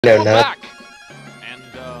No, We're not. back! And,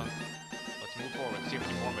 let's move forward. See if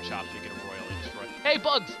we can form a chop so we can royally destroy. Hey,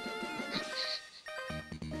 bugs!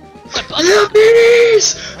 My bugs! The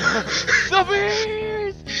bees! The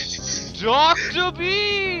bees! Dr.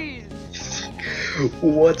 Bees!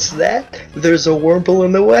 What's that? There's a wormhole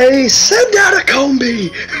in the way. Send out a combi!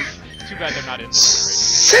 Too bad they're not in the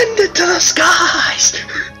Send it to the skies!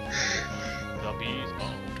 The bees.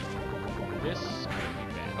 Oh. This could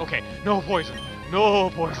be bad. Okay, no poison. No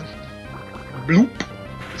poison. Bloop.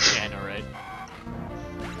 Yeah, I know, right?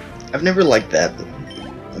 I've never liked that.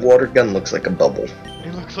 Water gun looks like a bubble.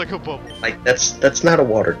 It looks like a bubble. Like, that's not a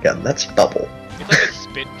water gun, that's a bubble. It's like a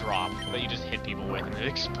spit drop that you just hit people with and it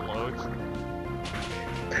explodes.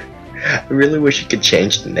 I really wish you could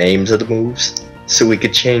change the names of the moves. So we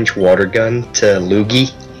could change water gun to loogie.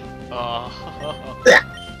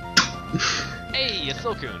 Hey,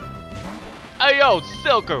 Silcoon. Hey, yo,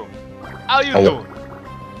 Silcoon. How you doing?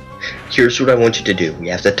 Here's what I want you to do.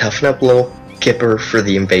 You have to toughen up Lil Kipper for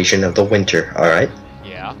the invasion of the winter, alright?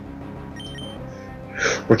 Yeah.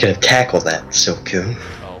 We're gonna tackle that, Silcoon.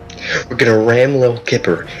 Oh. We're gonna ram Lil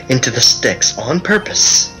Kipper into the sticks on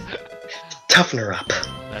purpose. Toughen her up.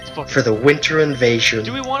 That's fucking... For the winter invasion.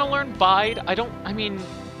 Do we want to learn Bide? I mean,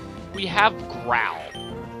 we have Growl.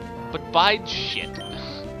 But Bide's shit.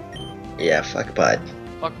 Yeah, fuck Bide.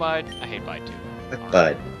 Fuck Bide. I hate Bide too. Fuck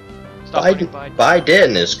Bide. Stop learning Bide.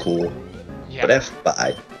 Biden is cool. Yeah. But F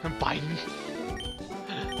Bide. Biden.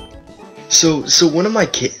 So one of my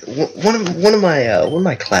one of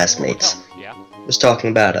my classmates Yeah. was talking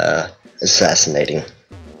about assassinating.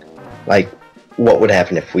 Like, what would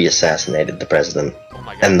happen if we assassinated the president Oh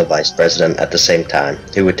my god. and the vice president at the same time?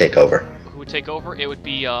 Who would take over? Who would take over? It would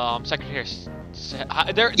be Secretary.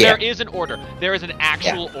 There is an order. There is an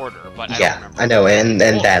actual order, but I don't remember. I know, and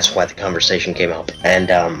that's why the conversation came up. And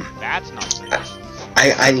That's nonsense.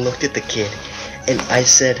 I looked at the kid and I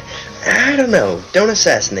said, I don't know, don't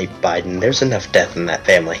assassinate Biden. There's enough death in that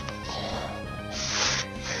family.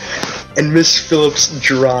 And Miss Phillips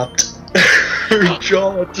dropped. Her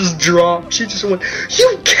jaw just dropped. She just went,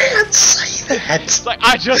 "You can't say that!" It's like,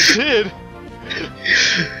 I just did!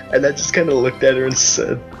 And I just kind of looked at her and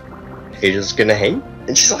said, "You're just gonna hate?"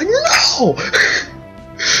 And she's like, "No!"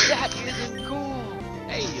 That isn't cool!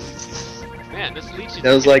 Hey, man, this leads you And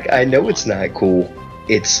I was like, "I know it's not cool.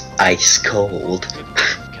 It's ice cold."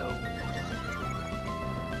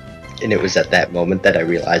 And it was at that moment that I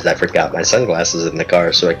realized I forgot my sunglasses in the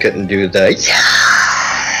car, so I couldn't do the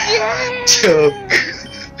yeah joke.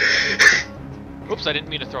 Oops, I didn't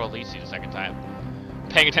mean to throw a lead seed a second time.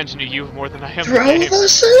 Paying attention to you more than I am Throw the game. the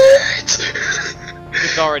seeds!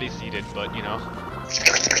 It's already seeded, but you know.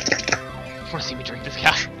 Wanna see me drink this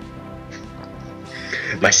guy?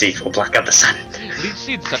 My seeds will block out the sun. Lead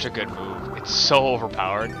seed's such a good move. It's so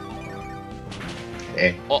overpowered.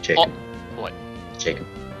 Hey, Oh, Jacob. oh, what? Jacob.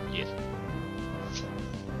 Yes.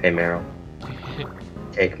 Hey, Meryl.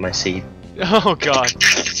 Take my seed. Oh god.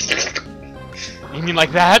 You mean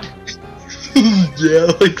like that?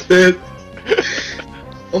 Yeah, like that.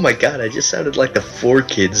 Oh my god, I just sounded like the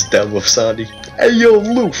 4Kids dub of Sandy. Hey yo,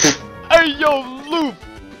 Loof! Hey yo, Loop!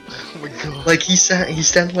 Oh my god. Like he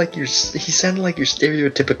sounded like your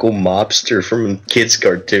stereotypical mobster from a kids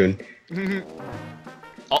cartoon.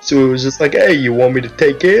 Oh. So it was just like, hey, you want me to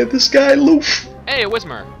take care of this guy, Loof? Hey,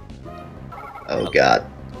 Whismer. Oh god.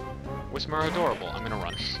 Whismer adorable. I'm gonna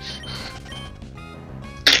run.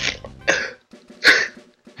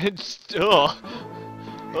 It's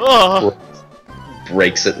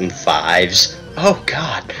Breaks it in 5s. Oh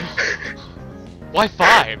god. Why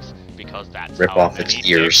 5s? Because that's Rip how off its many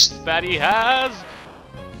ears. dicks that he has.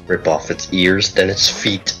 Rip off its ears, then its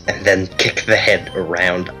feet, and then kick the head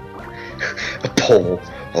around a pole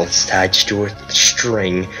while it's tied to a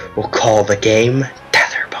string. We'll call the game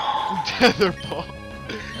Tetherball. Tetherball.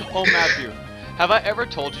 Oh, Matthew, have I ever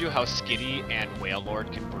told you how Skitty and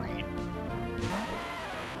Whalelord can breed?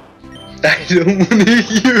 I don't want to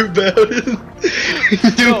hear about it. I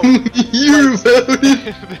don't want to hear about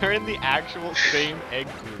it. They're in the actual same egg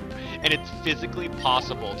group, and it's physically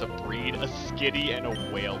possible to breed a Skitty and a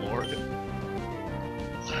Whalelord.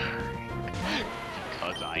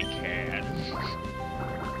 Because I can.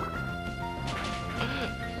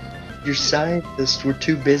 Your scientists were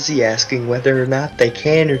too busy asking whether or not they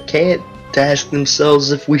can or can't to ask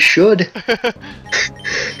themselves if we should.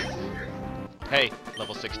 Hey,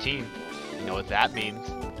 level 16. You know what that means.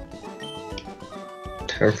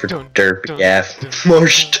 Time for Dun, derpy dun, gaff. dun,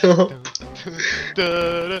 Marsh top.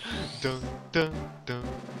 Dun, dun, dun, dun,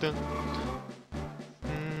 dun.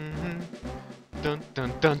 Dun,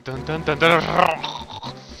 dun, dun, dun, dun, dun, dun.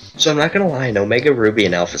 So I'm not gonna lie, in Omega Ruby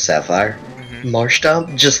and Alpha Sapphire,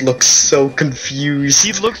 Marshtomp just looks so confused.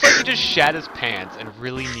 He looks like he just shat his pants and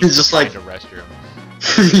really needs He's to just find like- a restroom.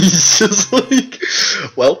 He's just like,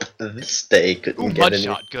 well, this day couldn't Ooh, get mud any.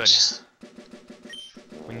 shot, good.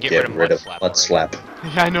 We can get Get rid of Mud Slap. Slap.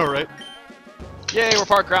 Yeah, I know, right? Yay, we're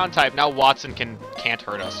part ground type. Now Watson can't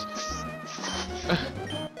hurt us.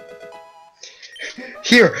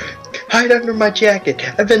 Here, hide under my jacket.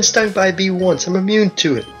 I've been stung by a bee once. I'm immune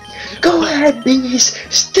to it. Go ahead, bees.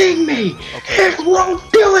 Sting me. Okay. It won't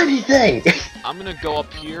do anything. I'm gonna go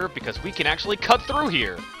up here because we can actually cut through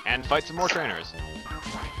here and fight some more trainers.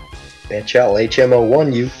 Bitch, I'll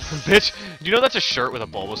HMO1 you. Bitch, do you know that's a shirt with a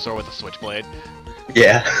Bulbasaur with a switchblade?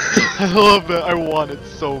 Yeah. I love that. I want it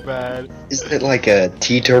so bad. Isn't it like a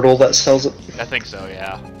tea-turtle that sells it? I think so,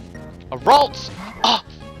 yeah. A Ralts! Ah!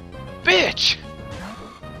 Bitch!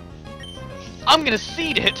 I'm gonna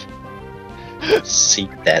seed it! See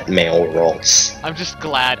that male rolls. I'm just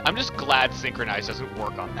glad Synchronize doesn't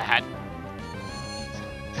work on that.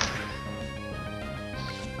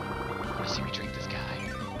 I wanna see me drink this guy.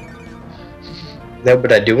 No,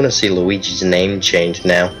 but I do want to see Luigi's name changed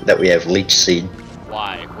now that we have Leech Seed.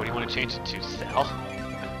 Why? What do you want to change it to? Cell?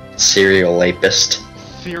 Serial Apist.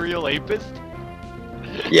 Serial Apist?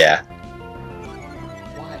 Yeah.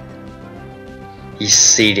 Why? He's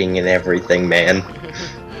seeding and everything, man.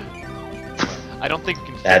 I don't think we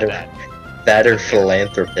can fit That or- that. That or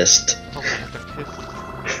Philanthropist. Philanthropist.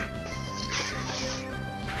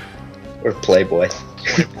 Or Playboy.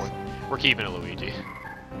 Playboy. We're keeping it, Luigi.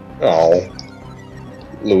 Oh.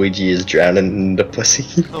 Luigi is drowning in the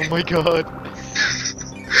pussy. Oh my god.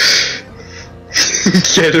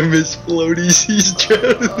 Get him his floaties, he's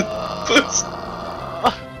drowning in the pussy.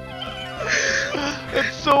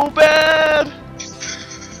 It's so bad!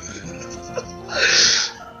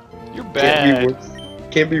 You're bad.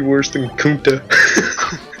 Can't be worse than Kunta.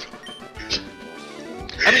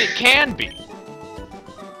 I mean, it can be.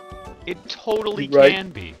 It totally Right. can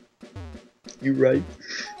be. You right.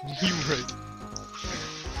 You're right.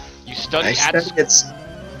 You study I at study school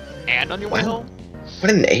and on your way Wow. home?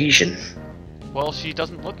 What an Asian. Well, she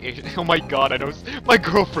doesn't look Asian. Oh my god, I know. My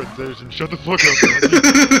girlfriend's Asian. Shut the fuck up,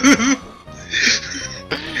 man.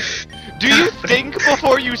 Do you think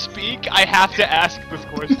before you speak? I have to ask this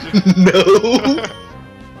question. No.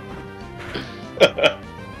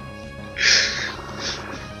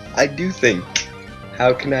 I do think.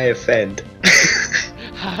 How can I offend?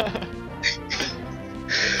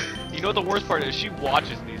 You know what the worst part is? She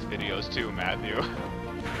watches these videos too, Matthew.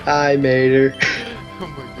 I made her. Oh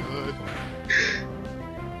my god.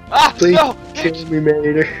 Ah! Please No! kill me,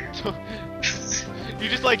 Mater. You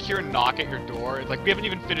just like hear a knock at your door. It's like we haven't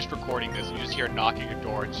even finished recording this. You just hear a knock at your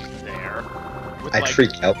door and she's there. With, I'd like,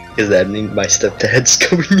 freak out because that means my stepdad's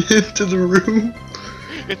coming into the room.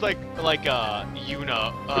 It's like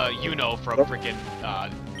Yuno from freaking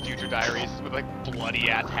Future Diaries with like bloody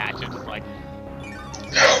ass hatchets. It's like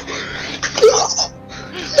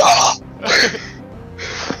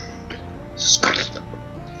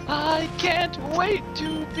I can't wait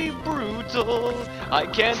to be brutal. I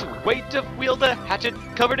can't wait to wield a hatchet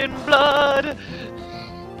covered in blood.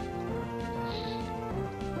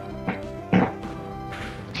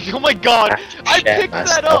 Oh my god! I Shit picked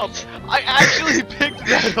that up! myself. I actually picked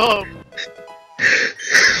that up!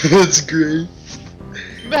 That's great.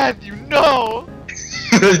 Matthew, no!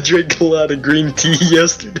 I drank a lot of green tea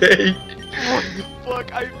yesterday. What the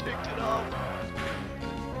fuck? I picked it up!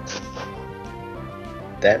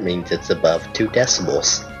 That means it's above 2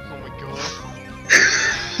 decibels. Oh my god.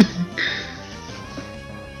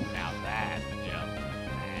 Now that's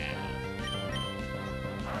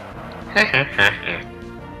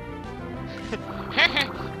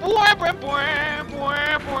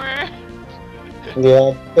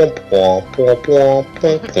Womp, womp, womp, womp, womp,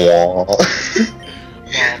 womp, womp.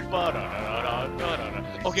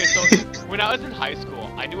 Okay, so when I was in high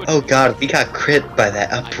school, I knew a Oh god, we got crit by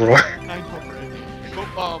that uproar. I know, right?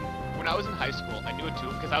 But, when I was in high school, I knew a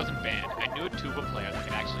tuba, because I was in band, I knew a tuba player that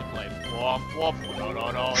could actually play womp womp da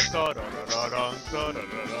da da da da da da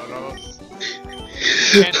da da.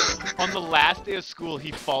 And on the last day of school,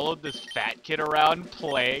 he followed this fat kid around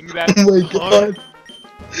playing that Oh my song. god.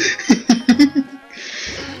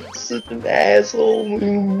 Such an asshole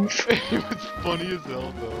move. It was funny as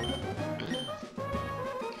hell, though.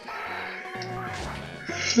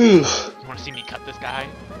 You want to see me cut this guy?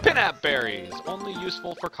 Pinap berries, only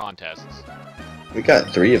useful for contests. We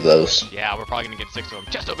got 3 of those. Yeah, we're probably gonna get 6 of them.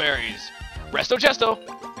 Chesto berries! Resto Chesto!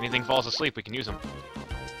 Anything falls asleep, we can use them.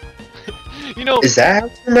 You know, Is that how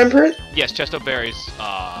you remember it? yes, Chesto berries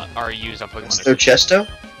are used on Pokemon. So Chesto?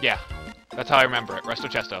 Yeah, that's how I remember it. Resto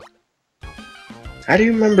Chesto. How do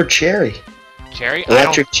you remember Cherry? Cherry?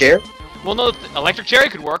 Electric Cherry? Well, no, Electric Cherry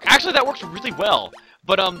could work. Actually, that works really well.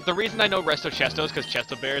 But the reason I know Resto Chesto is because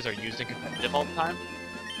Chesto Bears are used in competitive all the time.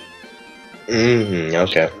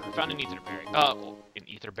 Okay. I found an Etherberry. An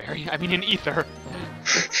Etherberry? I mean, an Ether.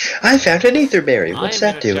 I found an Etherberry. What's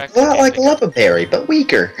that do? Check Well, like Lava Berry, but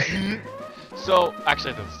weaker. So,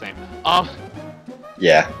 actually, they're the same.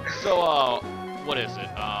 Yeah. So, what is it?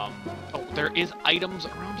 Oh, there is items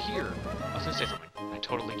around here. I was gonna say something. I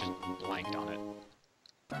totally just blanked on it.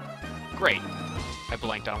 Great. I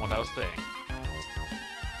blanked on what I was saying.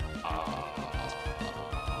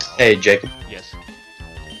 Hey, Jacob. Yes.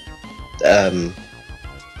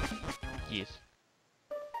 Yes.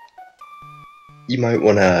 You might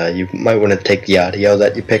wanna take the audio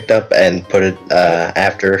that you picked up and put it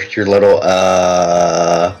after your little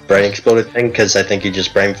brain exploded thing, because I think you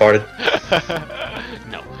just brain farted.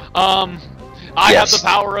 No. I have the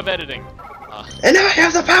power of editing. And I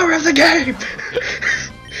have the power of the game.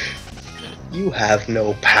 You have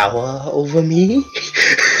no power over me.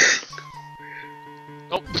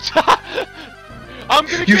 Oh. I'm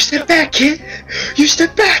gonna. You step back, kid. You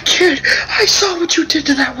step back, kid. I saw what you did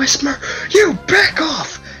to that Whisper. You back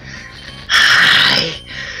off. Hi.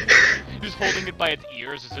 Just holding it by its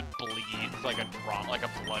ears as it bleeds like a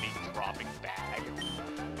bloody dropping bag.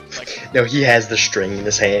 Like. No, he has the string in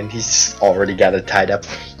his hand. He's already got it tied up.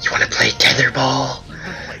 You wanna play tetherball?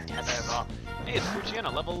 Play tetherball. Hey, it's Luciana,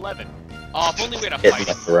 level 11. If only we had a Hit fight. in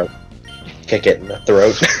the throat. Kick it in the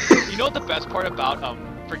throat. You know what the best part about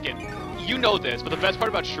you know this, but the best part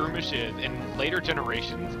about Shroomish is, in later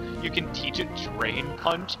generations, you can teach it Drain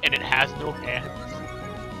Punch, and it has no hands.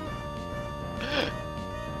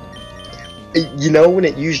 You know, when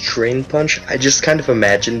it used Drain Punch, I just kind of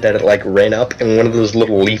imagined that it like ran up and one of those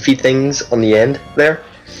little leafy things on the end there,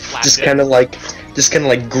 just kind of like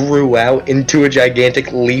grew out into a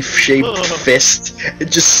gigantic leaf-shaped fist.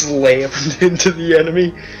 It just slammed into the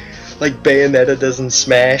enemy, like Bayonetta doesn't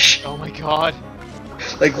smash. Oh my god.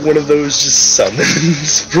 Like one of those just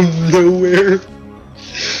summons from nowhere.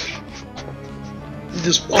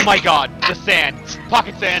 Just. Oh my god, the sand!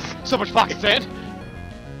 Pocket sand! So much pocket sand!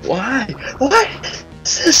 Why? What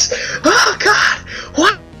is this? Oh god!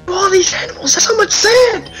 Why do all these animals have so much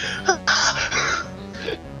sand?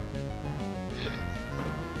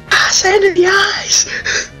 Sand in the eyes!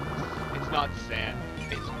 It's not sand,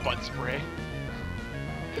 it's butt spray.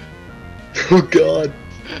 Oh god.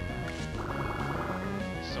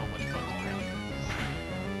 So much butt spray.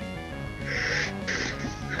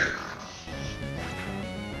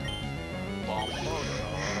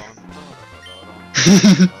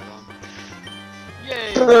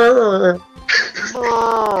 Yay!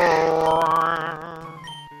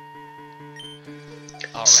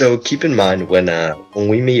 So keep in mind when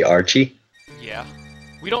we meet Archie. Yeah.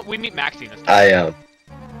 We meet Maxie in this game.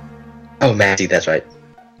 Oh, Maxie, that's right.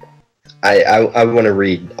 I want to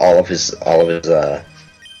read all of his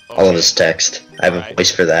text. I have a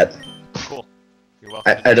voice for that. Cool. You're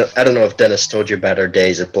welcome. I don't know if Dennis told you about our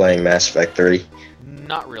days of playing Mass Effect 3.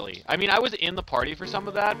 Not really. I mean, I was in the party for some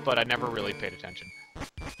of that, but I never really paid attention.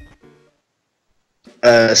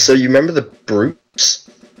 So you remember the brutes?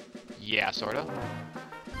 Yeah, sorta.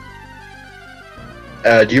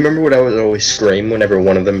 Do you remember what I would always scream whenever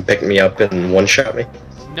one of them picked me up and one-shot me?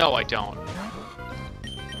 No, I don't.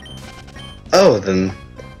 Oh, then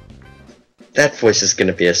that voice is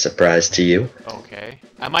gonna be a surprise to you. Okay.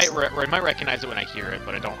 I might recognize it when I hear it,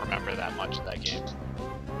 but I don't remember that much of that game.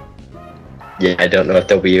 Yeah, I don't know if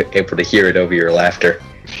they'll be able to hear it over your laughter.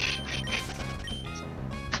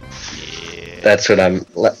 Yeah.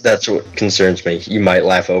 That's what concerns me. You might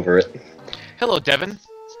laugh over it. Hello, Devin.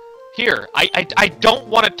 Here, I don't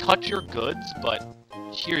want to touch your goods, but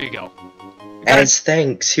here you go. As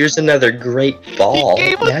thanks, here's another great ball. He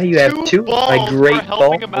gave us Now you have two of my great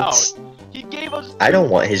balls. He gave us. I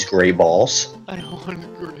don't want his gray balls. I don't want his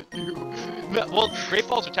gray. Well, gray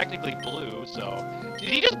balls are technically blue, so did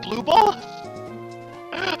he just blue ball us?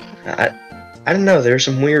 I don't know. There's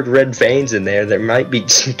some weird red veins in there. There might be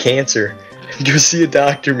some cancer. Go see a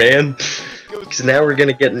doctor, man. Because now we're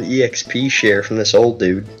gonna get an EXP share from this old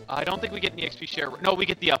dude. I don't think we get an EXP share. No, we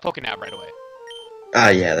get the Pokénab right away. Ah,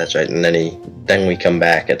 yeah, that's right. And then we come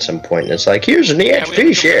back at some point, and it's like, here's an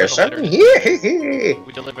EXP share, son. Yeah.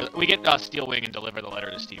 We get Steel Wing and deliver the letter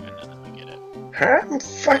to Steven, and then we get it. I'm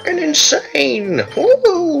fucking insane.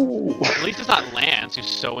 Woo! At least it's not Lance, who's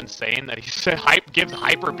so insane that he gives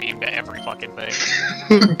Hyper Beam to every fucking thing.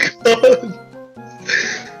 Oh, God.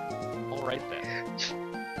 All right then.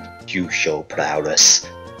 You show prowess.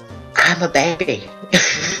 I I'm a baby.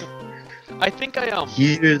 I think I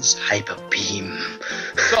Here's Hyper Beam.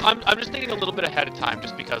 So I'm just thinking a little bit ahead of time,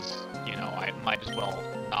 just because you know I might as well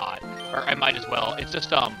not, or I might as well. It's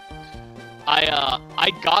just I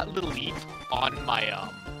got the leap on my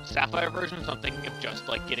Sapphire version, so I'm thinking of just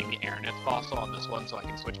like getting the Aeroneth fossil on this one, so I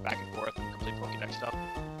can switch back and forth and complete Pokédex stuff.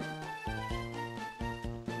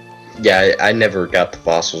 Yeah, I never got the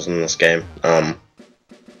fossils in this game.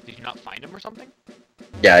 Did you not find them or something?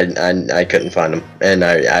 Yeah, I couldn't find them, and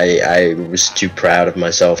I was too proud of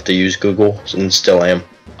myself to use Google, and still am.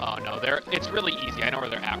 Oh no, it's really easy. I know where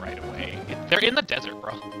they're at right away. They're in the desert,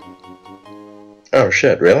 bro. Oh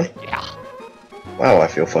shit, really? Yeah. Wow, I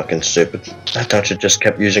feel fucking stupid. I thought you just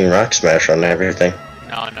kept using Rock Smash on everything.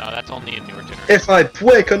 No, that's only in newer generation. If I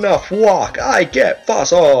break enough walk, I get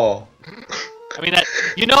fossil! I mean,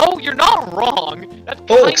 you know, you're not wrong! That's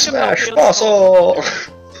Hulk Smash fossil!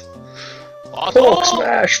 Hulk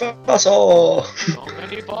Smash fossil! So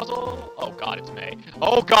many fossil! Oh god, it's May.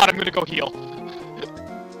 Oh god, I'm gonna go heal!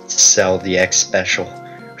 Sell the X special.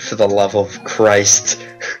 For the love of Christ.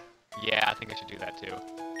 Yeah, I think I should do that too.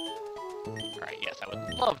 Alright, yes, I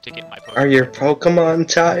would love to get my Pokemon. Are your Pokemon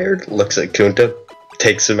tired? Looks at Kunta,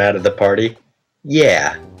 takes him out of the party.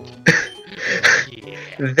 Yeah. Yeah.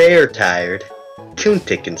 They're tired.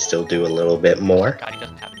 Kunta can still do a little bit more. God, he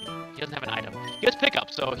doesn't have an item. He has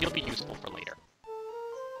pickup, so he'll be useful for later.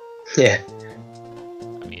 Yeah.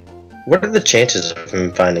 I mean, What are the chances of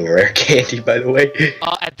him finding a rare candy, by the way?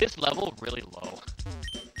 at this level, really low.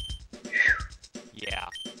 Yeah,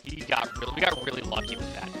 we got really lucky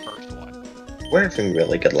with that first one. We're having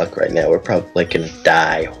really good luck right now. We're probably gonna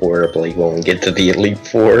die horribly when we get to the Elite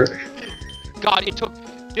Four. God, it took...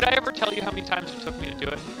 Did I ever tell you how many times it took me to do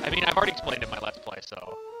it? I mean, I've already explained it in my Let's Play,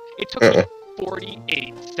 so... It took me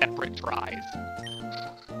 48 separate tries.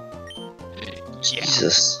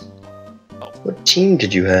 Jesus. Oh. What team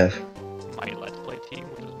did you have? My Let's Play team,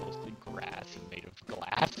 which was mostly grass and made of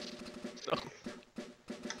glass. So...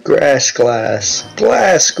 Glass.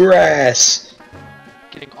 Grass.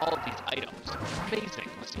 Getting all of these items. Amazing.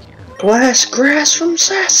 Let's see here. Grass from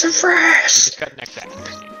Sassafras. It's got next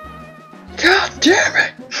accuracy. God damn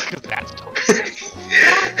it. Because that's totally...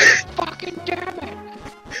 God fucking damn it!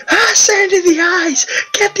 Ah, sand in the eyes.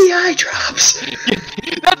 Get the eye drops.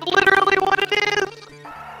 That's literally what it is!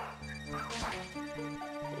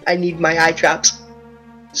 I need my eye drops.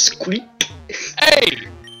 Squeak. Hey!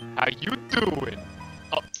 How you doing?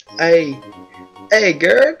 Hey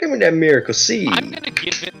girl, give me that miracle seed. I'm gonna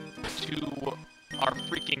give it to our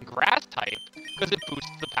freaking grass type, because it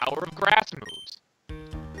boosts the power of grass moves.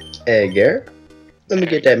 Hey girl, let me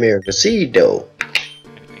get that miracle seed though.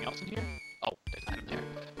 Anything else in here? Oh, there's an item there.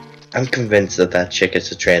 I'm convinced that chick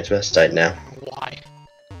is a transvestite now. Why?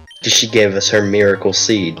 Because she gave us her miracle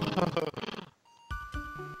seed.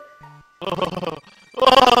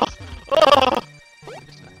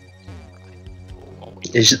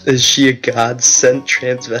 Is she a god-sent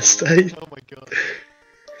transvestite? Oh my god.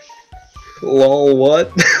 Lol,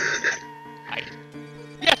 what?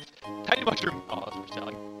 Yes! Tiny mushroom! Oh, that's what we're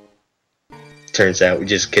selling. Turns out we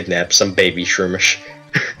just kidnapped some baby shroomish.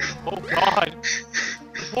 Oh god!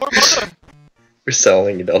 More mother! We're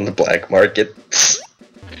selling it on the black market.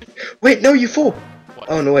 Wait, no, you fool! What?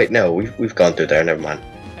 Oh no, wait, no, we've gone through there, never mind.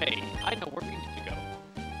 Hey, I know where we need to go.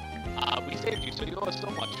 We saved you, so you owe us so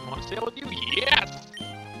much. Want to sail with you? Yes!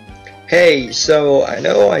 Hey, so I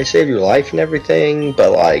know I saved your life and everything,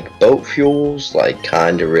 but like boat fuel's like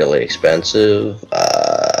kinda really expensive.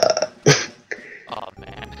 Oh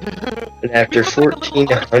man. And after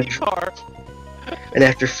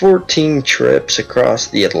 14 trips across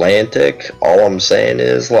the Atlantic, all I'm saying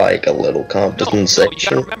is like a little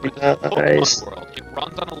compensation. No, you gotta remember, this is Pokemon world. It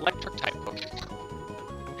runs on electric type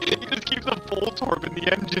Pokemon. It just keeps a Voltorb in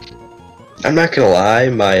the engine. I'm not gonna lie,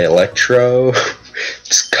 my Electro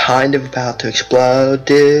is kind of about to explode,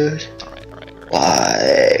 dude. Alright. Like,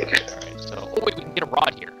 Alright, so... Oh wait, we can get a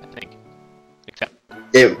rod here, I think. Except...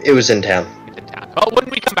 it was in town. It's in town. Oh, when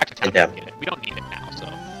we come back to town, we Yeah. can get it. We don't need it now, so...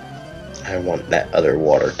 I want that other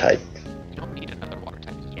water type. We don't need another water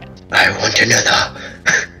type yet. I want another.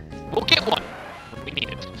 We'll get one when we need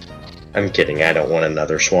it. I'm kidding, I don't want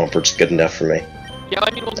another Swampert. Good enough for me. Yeah,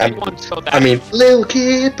 I mean, we'll get one so that... I mean, Lil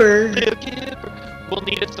Keeper. We'll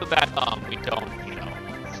need it so that, we don't, you know,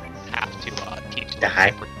 have to, teach them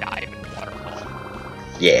Die. to dive in the waterfall.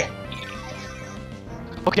 Yeah.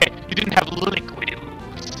 Okay, you didn't have liquid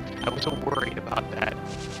ooze. I was so worried about that.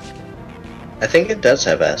 I think it does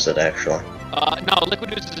have acid, actually. No,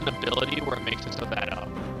 liquid ooze is an ability where it makes it so that,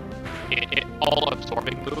 all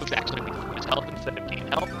absorbing moves actually make you lose health instead of gain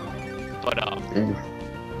health. But,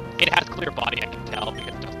 it has clear body, I can tell,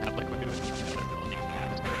 because it doesn't have liquid to it. It doesn't have the ability to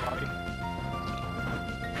have a clear body.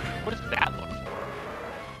 So, what does that look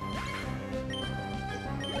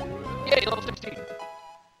for? Yay, level 16!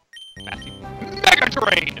 Fancy. Mega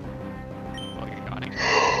Drain! Oh, you're yawning.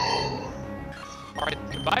 Alright,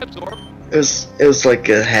 goodbye, Absorb. It was like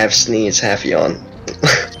a half sneeze, half yawn.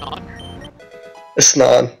 Snon. A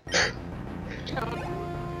snon.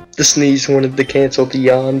 The sneeze wanted to cancel the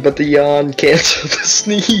yawn, but the yawn canceled the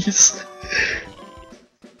sneeze.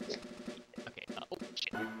 Okay, oh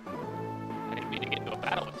shit. I didn't mean to get into a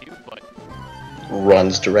battle with you, but...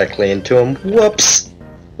 Runs directly into him. Whoops!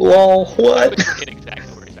 Lol, what? I forget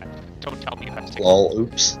exactly where he's at. Don't tell me you have 6. Lol,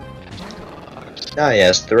 oops. Now he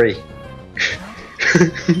has 3.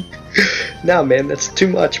 Nah, man, that's too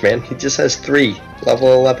much, man. He just has 3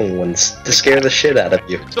 level 11 ones to scare the shit out of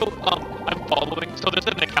you. So, I'm following. So there's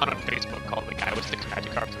an account on Facebook called The Guy with 6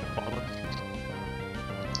 Magikarps and I'm following.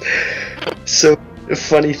 So,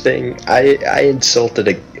 funny thing, I insulted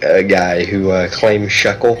a guy who claimed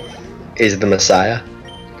Shuckle is the Messiah.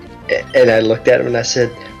 And I looked at him and I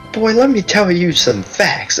said, boy, let me tell you some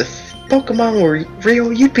facts. If Pokemon were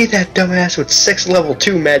real, you'd be that dumbass with 6 level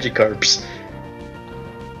 2 Magikarps.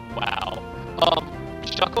 Wow.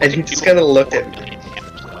 Shuckle And he just kinda looked at me.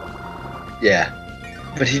 Yeah.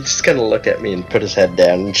 But he just kinda looked at me and put his head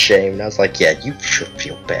down in shame, and I was like, yeah, you should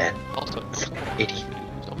feel bad. Also, Idiot.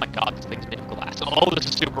 oh my god, this thing's made of glass. Oh, this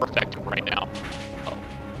is super effective right now. Oh.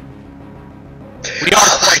 We are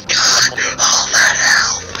Oh my god! All that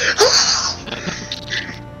health!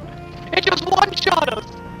 It just one-shot us!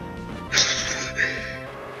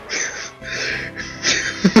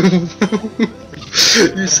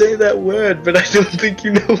 You say that word, but I don't think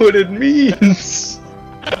you know what it means.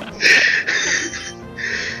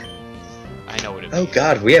 I know what it means. Oh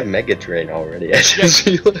god, we have Mega Drain already. I just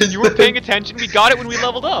realized You were that. paying attention, we got it when we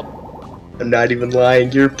leveled up! I'm not even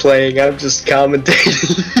lying, you're playing, I'm just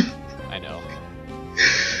commentating. I know.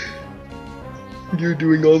 You're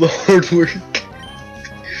doing all the hard work.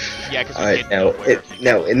 Yeah, because we Alright, didn't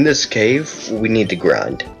now in this cave, we need to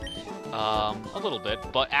grind. A little bit,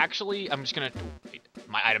 but actually, I'm just gonna... Wait,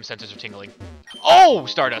 my item sensors are tingling. Oh!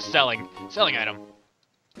 Stardust, selling! Selling item.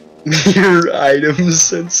 Your item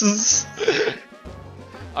senses.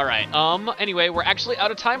 Alright, anyway, we're actually out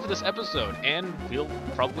of time for this episode, and we'll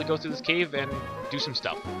probably go through this cave and do some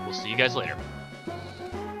stuff. We'll see you guys later.